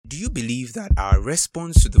Do you believe that our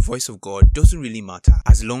response to the voice of God doesn't really matter?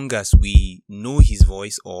 As long as we know His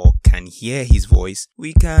voice or can hear His voice,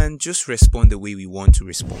 we can just respond the way we want to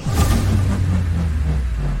respond.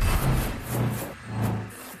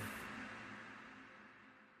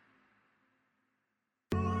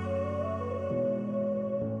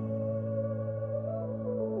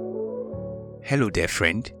 Hello there,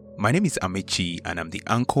 friend. My name is Amechi and I'm the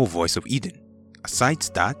anchor voice of Eden. Aside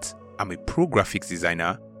that, I'm a pro graphics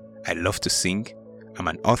designer, I love to sing, I'm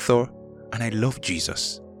an author, and I love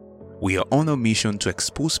Jesus. We are on a mission to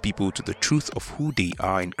expose people to the truth of who they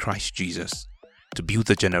are in Christ Jesus, to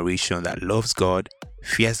build a generation that loves God,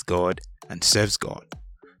 fears God, and serves God,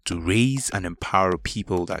 to raise and empower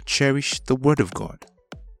people that cherish the Word of God.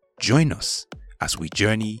 Join us as we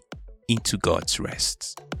journey into God's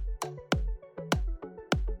rest.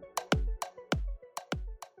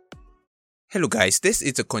 Hello guys, this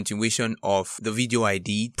is a continuation of the video I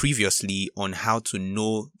did previously on how to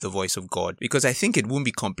know the voice of God, because I think it won't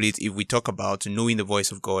be complete if we talk about knowing the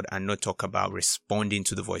voice of God and not talk about responding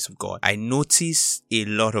to the voice of God. I notice a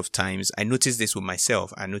lot of times, I notice this with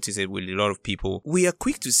myself, I notice it with a lot of people, we are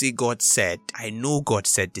quick to say God said, I know God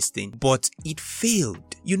said this thing, but it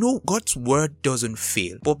failed. You know, God's word doesn't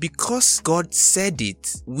fail, but because God said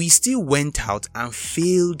it, we still went out and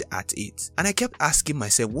failed at it. And I kept asking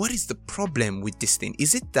myself, what is the problem with this thing?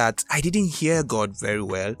 Is it that I didn't hear God very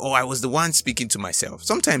well, or I was the one speaking to myself?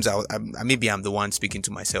 Sometimes maybe I'm the one speaking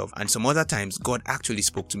to myself, and some other times God actually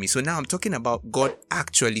spoke to me. So now I'm talking about God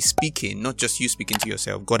actually speaking, not just you speaking to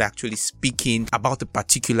yourself. God actually speaking about a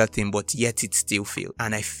particular thing, but yet it still failed.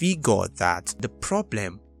 And I figured that the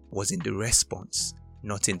problem was in the response,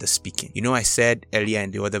 not in the speaking. You know, I said earlier in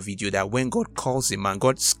the other video that when God calls a man,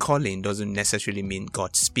 God's calling doesn't necessarily mean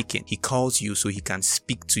God speaking. He calls you so He can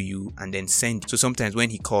speak to you and then send you. So sometimes when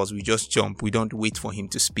He calls, we just jump. We don't wait for Him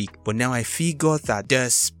to speak. But now I figured that the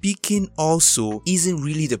speaking also isn't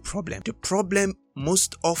really the problem. The problem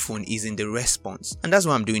most often is in the response. And that's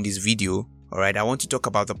why I'm doing this video. Alright, I want to talk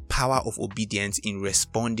about the power of obedience in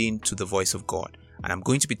responding to the voice of God. And I'm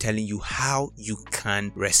going to be telling you how you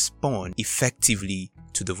can respond effectively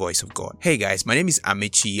to the voice of God. Hey guys, my name is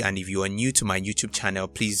Amechi, and if you are new to my YouTube channel,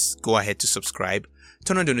 please go ahead to subscribe,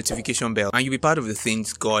 turn on the notification bell, and you'll be part of the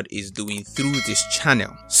things God is doing through this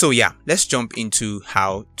channel. So yeah, let's jump into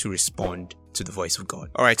how to respond to the voice of God.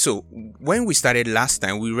 Alright, so when we started last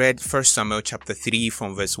time, we read 1 Samuel chapter 3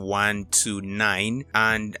 from verse 1 to 9,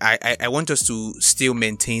 and I want us to still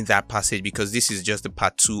maintain that passage because this is just the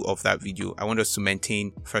part 2 of that video. I want us to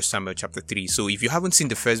maintain 1 Samuel chapter 3. So if you haven't seen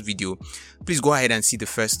the first video, please go ahead and see the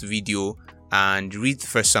first video and read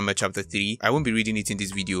 1 Samuel chapter 3. I won't be reading it in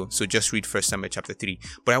this video, so just read 1 Samuel chapter 3.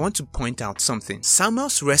 But I want to point out something.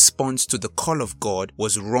 Samuel's response to the call of God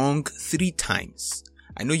was wrong 3 times.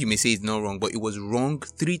 I know you may say it's not wrong, but it was wrong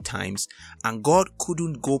 3 times, and God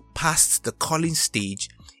couldn't go past the calling stage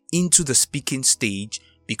into the speaking stage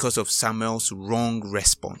because of Samuel's wrong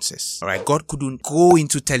responses. Alright, God couldn't go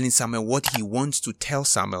into telling Samuel what He wants to tell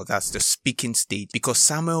Samuel, that's the speaking stage, because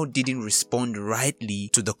Samuel didn't respond rightly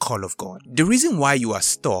to the call of God. The reason why you are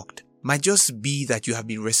stuck might just be that you have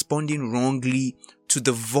been responding wrongly to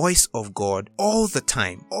the voice of God all the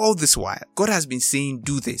time, all this while. God has been saying,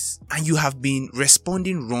 do this, and you have been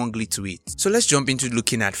responding wrongly to it. So let's jump into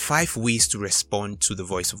looking at 5 ways to respond to the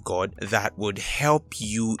voice of God that would help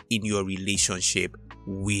you in your relationship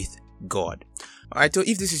with God. Alright, so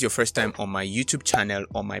if this is your first time on my YouTube channel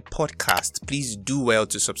or my podcast, please do well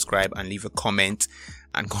to subscribe and leave a comment,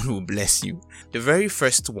 and God will bless you. The very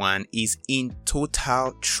first one is in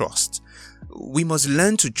total trust. We must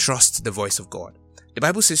learn to trust the voice of God. The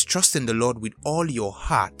Bible says, trust in the Lord with all your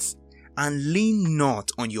heart and lean not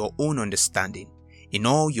on your own understanding. In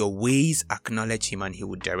all your ways, acknowledge Him and He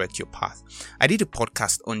will direct your path. I did a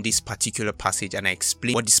podcast on this particular passage and I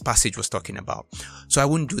explained what this passage was talking about. So I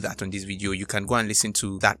wouldn't do that on this video. You can go and listen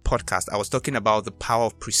to that podcast. I was talking about the power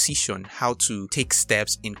of precision, how to take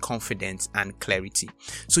steps in confidence and clarity.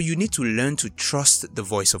 So you need to learn to trust the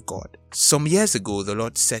voice of God. Some years ago, the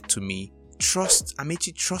Lord said to me, trust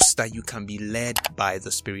that you can be led by the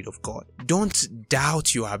Spirit of God. Don't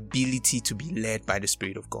doubt your ability to be led by the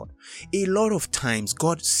Spirit of God. A lot of times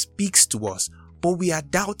God speaks to us, but we are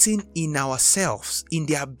doubting in ourselves, in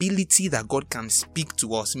the ability that God can speak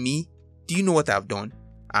to us. Me, do you know what I've done?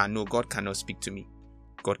 No, God cannot speak to me.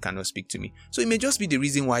 God cannot speak to me. So it may just be the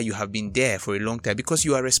reason why you have been there for a long time, because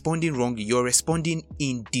you are responding wrongly. You're responding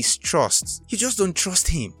in distrust. You just don't trust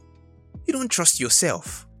Him. You don't trust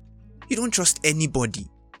yourself. You don't trust anybody.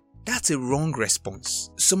 That's a wrong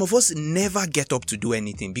response. Some of us never get up to do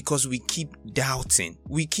anything because we keep doubting.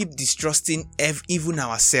 We keep distrusting even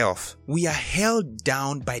ourselves. We are held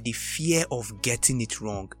down by the fear of getting it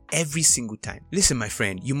wrong every single time. Listen, my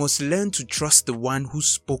friend, you must learn to trust the one who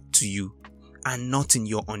spoke to you and not in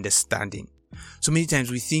your understanding. So many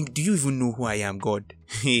times we think, do you even know who I am, God?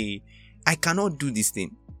 Hey, I cannot do this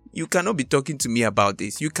thing. You cannot be talking to me about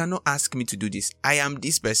this. You cannot ask me to do this. I am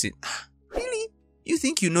this person. Really? You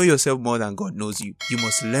think you know yourself more than God knows you? You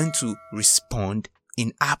must learn to respond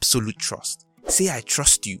in absolute trust. Say, I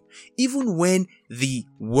trust you. Even when the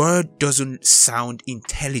word doesn't sound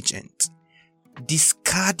intelligent,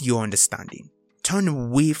 discard your understanding. Turn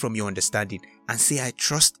away from your understanding and say, I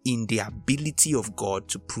trust in the ability of God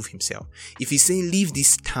to prove himself. If he's saying, leave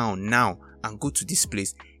this town now and go to this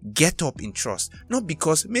place, get up in trust. Not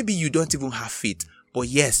because maybe you don't even have faith, but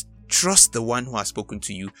yes, trust the one who has spoken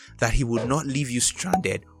to you that he will not leave you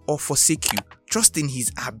stranded or forsake you. Trust in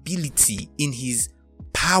his ability, in his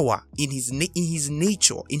power, in his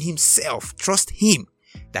nature, in himself. Trust him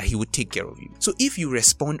that he would take care of you. So if you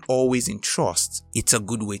respond always in trust, it's a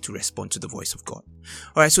good way to respond to the voice of God.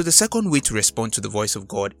 Alright, so the second way to respond to the voice of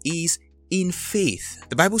God is in faith.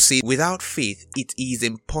 The Bible says without faith, it is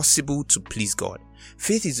impossible to please God.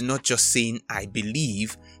 Faith is not just saying, I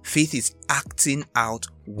believe. Faith is acting out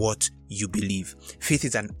what you believe. Faith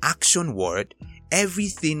is an action word.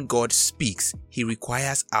 Everything God speaks, he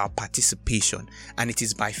requires our participation. And it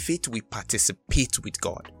is by faith we participate with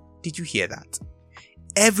God. Did you hear that?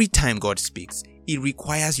 Every time God speaks, it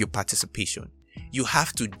requires your participation. You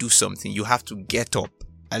have to do something. You have to get up.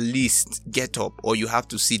 At least get up, or you have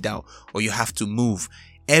to sit down, or you have to move.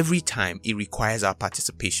 Every time it requires our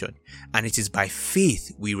participation, and it is by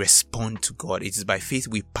faith we respond to God. It is by faith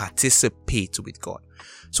we participate with God.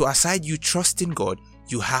 So aside you trusting God,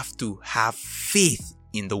 you have to have faith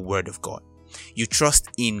in the word of God. You trust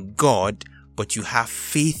in God, but you have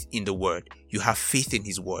faith in the word. You have faith in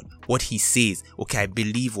his word. What he says, okay, I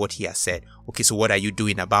believe what he has said. Okay, so what are you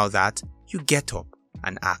doing about that? You get up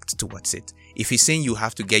and act towards it. If he's saying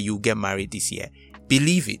you get married this year,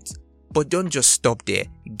 believe it. But don't just stop there.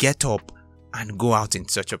 Get up and go out in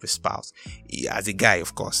search of a spouse. As a guy,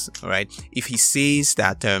 of course, all right? If he says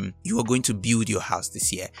that you are going to build your house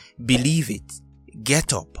this year, believe it.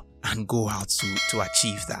 Get up and go out to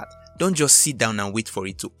achieve that. Don't just sit down and wait for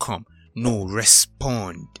it to come. No,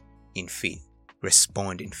 respond in faith.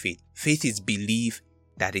 Respond in faith. Faith is belief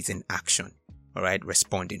that is in action. All right,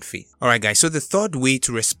 respond in faith. All right, guys. So the third way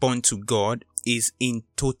to respond to God is in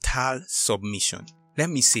total submission. Let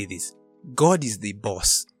me say this. God is the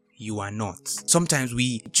boss. You are not. Sometimes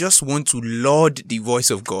we just want to laud the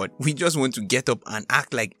voice of God. We just want to get up and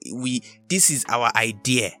act like this is our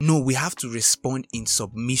idea. No, we have to respond in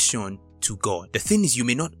submission to God. The thing is, you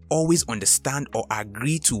may not always understand or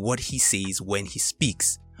agree to what he says when he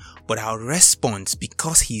speaks, but our response,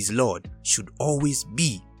 because he is Lord, should always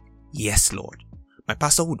be, yes, Lord. My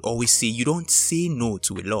pastor would always say, you don't say no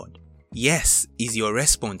to a Lord. Yes is your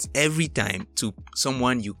response every time to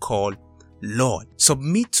someone you call Lord.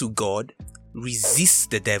 Submit to God,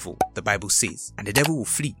 resist the devil, the Bible says, and the devil will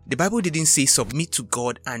flee. The Bible didn't say submit to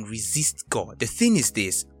God and resist God. The thing is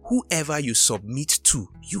this, whoever you submit to,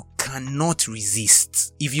 you cannot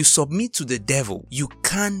resist. If you submit to the devil, you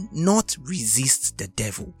cannot resist the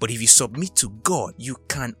devil. But if you submit to God, you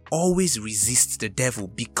can always resist the devil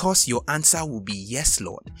because your answer will be yes,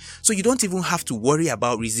 Lord. So you don't even have to worry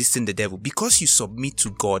about resisting the devil. Because you submit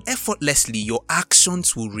to God, effortlessly your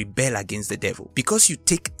actions will rebel against the devil. Because you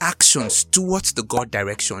take actions towards the God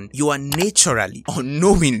direction, you are naturally,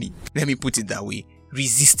 unknowingly, let me put it that way,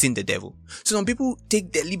 resisting the devil. So some people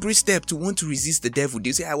take deliberate step to want to resist the devil.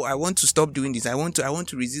 They say, I want to stop doing this. I want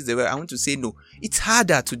to resist the devil. I want to say no. It's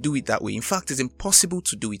harder to do it that way. In fact, it's impossible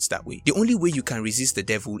to do it that way. The only way you can resist the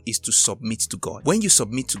devil is to submit to God. When you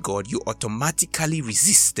submit to God, you automatically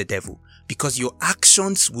resist the devil because your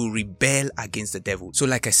actions will rebel against the devil. So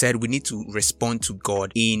like I said, we need to respond to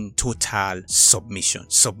God in total submission.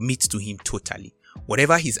 Submit to him totally.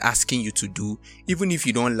 Whatever he's asking you to do, even if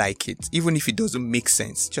you don't like it, even if it doesn't make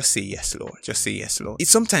sense, just say yes, Lord. Just say yes, Lord.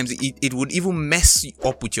 Sometimes it would even mess you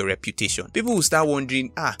up with your reputation. People will start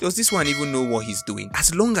wondering, does this one even know what he's doing?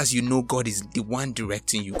 As long as you know God is the one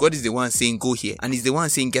directing you, God is the one saying go here, and he's the one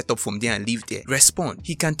saying get up from there and leave there. Respond.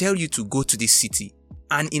 He can tell you to go to this city,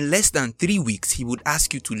 And in less than 3 weeks, he would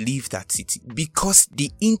ask you to leave that city, because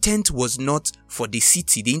the intent was not for the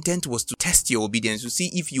city. The intent was to test your obedience, to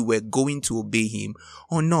see if you were going to obey him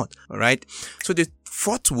or not. All right. So the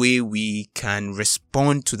fourth way we can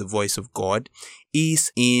respond to the voice of God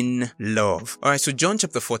is in love. All right. So John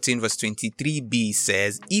chapter 14 verse 23b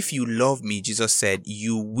says, if you love me, Jesus said,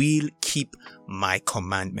 you will keep my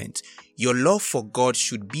commandment. Your love for God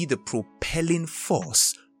should be the propelling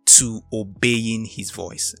force to obeying his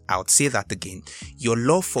voice. I would say that again. Your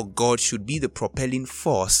love for God should be the propelling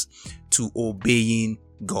force to obeying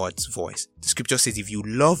God's voice. The scripture says, if you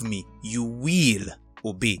love me, you will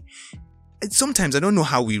obey. And sometimes I don't know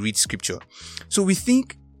how we read scripture. So we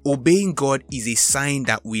think obeying God is a sign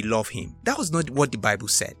that we love him. That was not what the Bible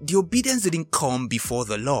said. The obedience didn't come before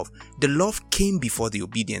the love. The love came before the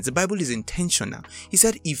obedience. The Bible is intentional. He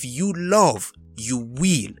said, if you love, you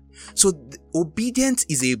will. So obedience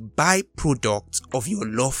is a byproduct of your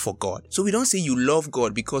love for God. So we don't say you love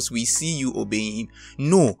God because we see you obeying him.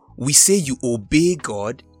 No, we say you obey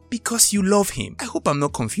God because you love him. I hope I'm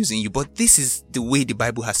not confusing you, but this is the way the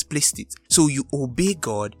Bible has placed it. So you obey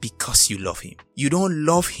God because you love him. You don't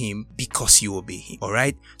love him because you obey him. All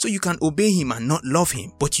right? So you can obey him and not love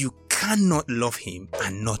him, but you cannot love him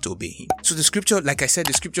and not obey him. So the scripture, like I said,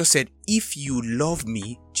 the scripture said, if you love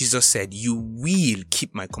me, Jesus said, you will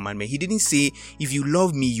keep my commandment. He didn't say, if you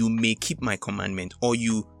love me, you may keep my commandment, or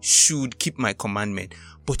you should keep my commandment,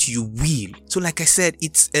 but you will. So like I said,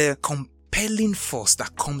 it's a compelling force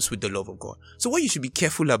that comes with the love of God. So what you should be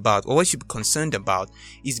careful about, or what you should be concerned about,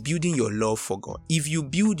 is building your love for God. If you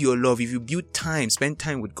build your love, if you build time, spend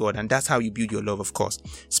time with God, and that's how you build your love, of course.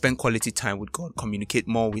 Spend quality time with God, communicate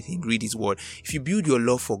more with him, read his word. If you build your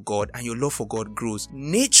love for God and your love for God grows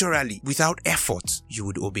naturally without effort, you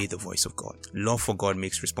would obey the voice of God. Love for God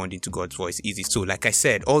makes responding to God's voice easy. So like I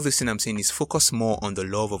said, all this thing I'm saying is focus more on the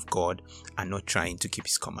love of God and not trying to keep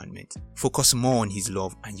his commandment. Focus more on his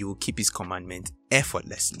love and you will keep his commandment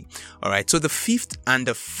effortlessly. All right. So the fifth and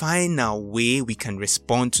the final way we can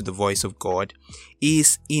respond to the voice of God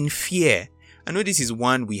is in fear. I know this is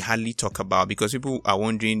one we hardly talk about because people are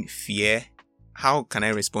wondering, fear. How can I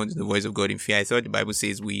respond to the voice of God in fear? I thought the Bible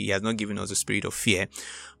says he has not given us a spirit of fear,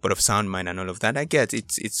 but of sound mind and all of that. I get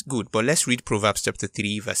it's good. But let's read Proverbs chapter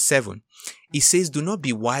 3 verse 7. It says, do not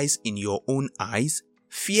be wise in your own eyes.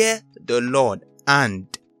 Fear the Lord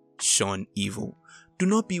and shun evil. Do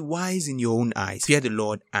not be wise in your own eyes. Fear the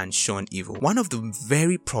Lord and shun evil. One of the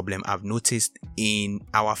very problem I've noticed in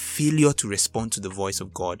our failure to respond to the voice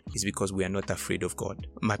of God is because we are not afraid of God.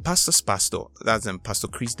 My pastor's pastor, that's Pastor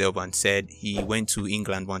Chris Delvan, said he went to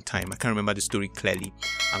England one time. I can't remember the story clearly.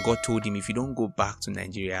 And God told him, if you don't go back to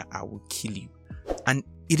Nigeria, I will kill you. And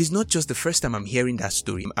it is not just the first time I'm hearing that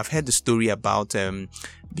story. I've heard the story about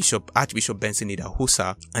Archbishop Benson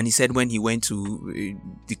Idahosa, and he said when he went to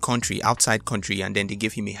the country, outside country, and then they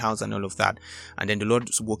gave him a house and all of that, and then the Lord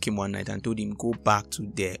woke him one night and told him, go back to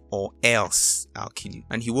there or else I'll kill you.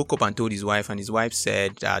 And he woke up and told his wife, and his wife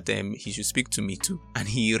said that he should speak to me too. And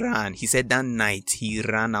he ran. He said that night he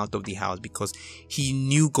ran out of the house because he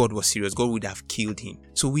knew God was serious. God would have killed him.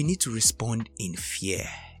 So we need to respond in fear,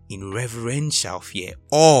 in reverential fear,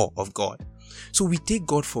 awe of God. So we take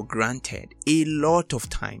God for granted a lot of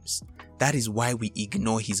times. That is why we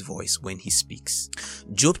ignore his voice when he speaks.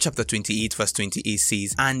 Job chapter 28 verse 28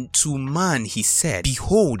 says, and to man he said,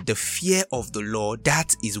 behold, the fear of the Lord,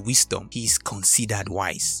 that is wisdom. He is considered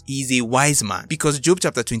wise. He is a wise man. Because Job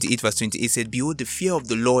chapter 28 verse 28 said, behold, the fear of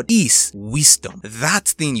the Lord is wisdom. That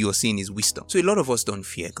thing you're seeing is wisdom. So a lot of us don't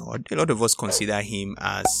fear God. A lot of us consider him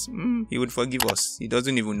as, he would forgive us. He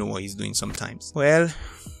doesn't even know what he's doing sometimes. Well,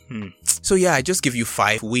 so yeah, I just give you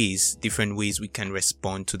 5 ways, different ways we can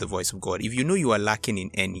respond to the voice of God. If you know you are lacking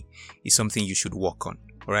in any, it's something you should work on.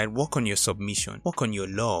 Alright, work on your submission, work on your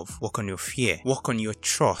love, work on your fear, work on your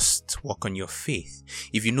trust, work on your faith.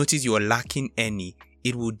 If you notice you are lacking any,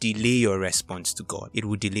 it will delay your response to God. It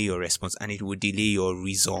will delay your response and it will delay your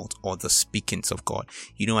result or the speakings of God.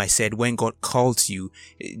 You know, I said when God calls you,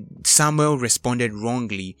 Samuel responded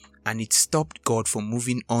wrongly and it stopped God from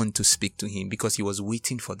moving on to speak to him because he was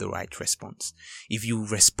waiting for the right response. If you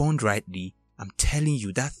respond rightly, I'm telling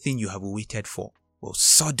you that thing you have waited for will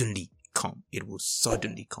suddenly come. It will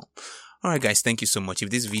suddenly come. Alright guys, thank you so much.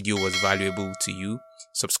 If this video was valuable to you,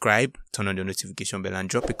 subscribe, turn on the notification bell and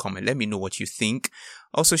drop a comment. Let me know what you think.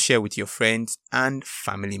 Also share with your friends and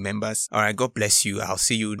family members. Alright, God bless you. I'll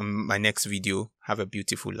see you in my next video. Have a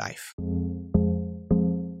beautiful life.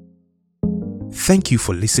 Thank you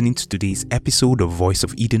for listening to today's episode of Voice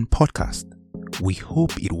of Eden podcast. We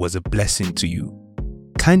hope it was a blessing to you.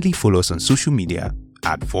 Kindly follow us on social media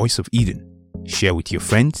at Voice of Eden. share with your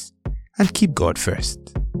friends, and keep God first.